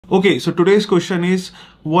Okay, so today's question is,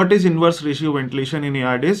 what is inverse ratio ventilation in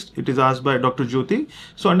ARDS? It is asked by Dr. Jyoti.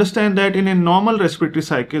 So understand that in a normal respiratory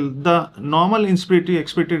cycle, the normal inspiratory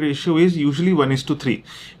expiratory ratio is usually 1:3.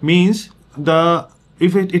 Means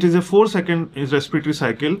if it is a 4-second respiratory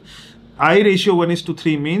cycle, I ratio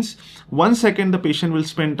 1:3 means 1 second the patient will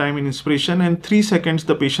spend time in inspiration and 3 seconds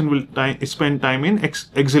the patient will spend time in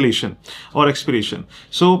exhalation or expiration.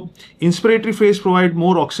 So inspiratory phase provides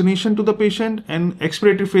more oxygenation to the patient and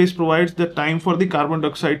expiratory phase provides the time for the carbon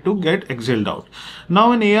dioxide to get exhaled out.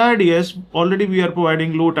 Now in ARDS, already we are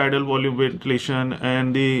providing low tidal volume ventilation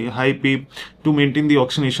and the high PEEP to maintain the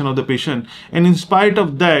oxygenation of the patient, and in spite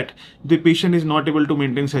of that the patient is not able to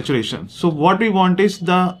maintain saturation. So what we want is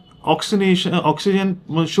the oxygen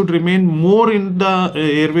should remain more in the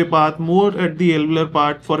airway path, more at the alveolar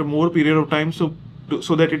part for a more period of time, so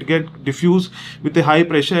that it get diffused with a high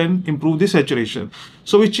pressure and improve the saturation.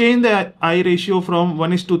 So we change the I ratio from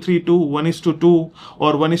 1:3 to 1:2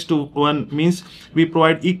 or 1:1, means we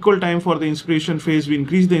provide equal time for the inspiration phase, we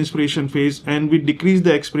increase the inspiration phase and we decrease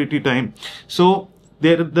the expiratory time. So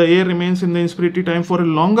the air remains in the inspiratory time for a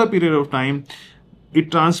longer period of time. It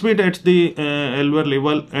transmits at the alveolar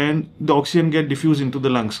level and the oxygen get diffused into the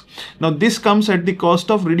lungs. Now this comes at the cost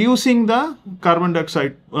of reducing the carbon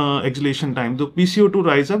dioxide exhalation time. The PCO2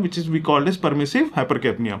 rise up, which is we call as permissive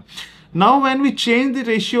hypercapnia. Now when we change the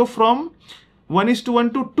ratio from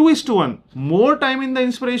 1:1 to 2:1, more time in the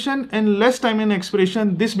inspiration and less time in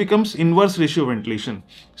expiration, this becomes inverse ratio ventilation.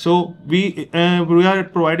 So we are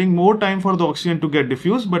providing more time for the oxygen to get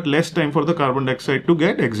diffused but less time for the carbon dioxide to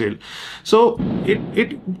get exhaled. So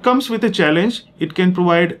it comes with a challenge. It can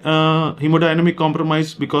provide hemodynamic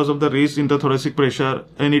compromise because of the raised intrathoracic pressure,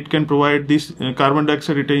 and it can provide this carbon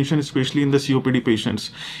dioxide retention, especially in the COPD patients.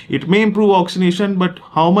 It may improve oxygenation, but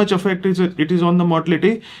how much effect it is on the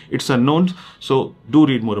mortality, it's unknown. So do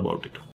read more about it.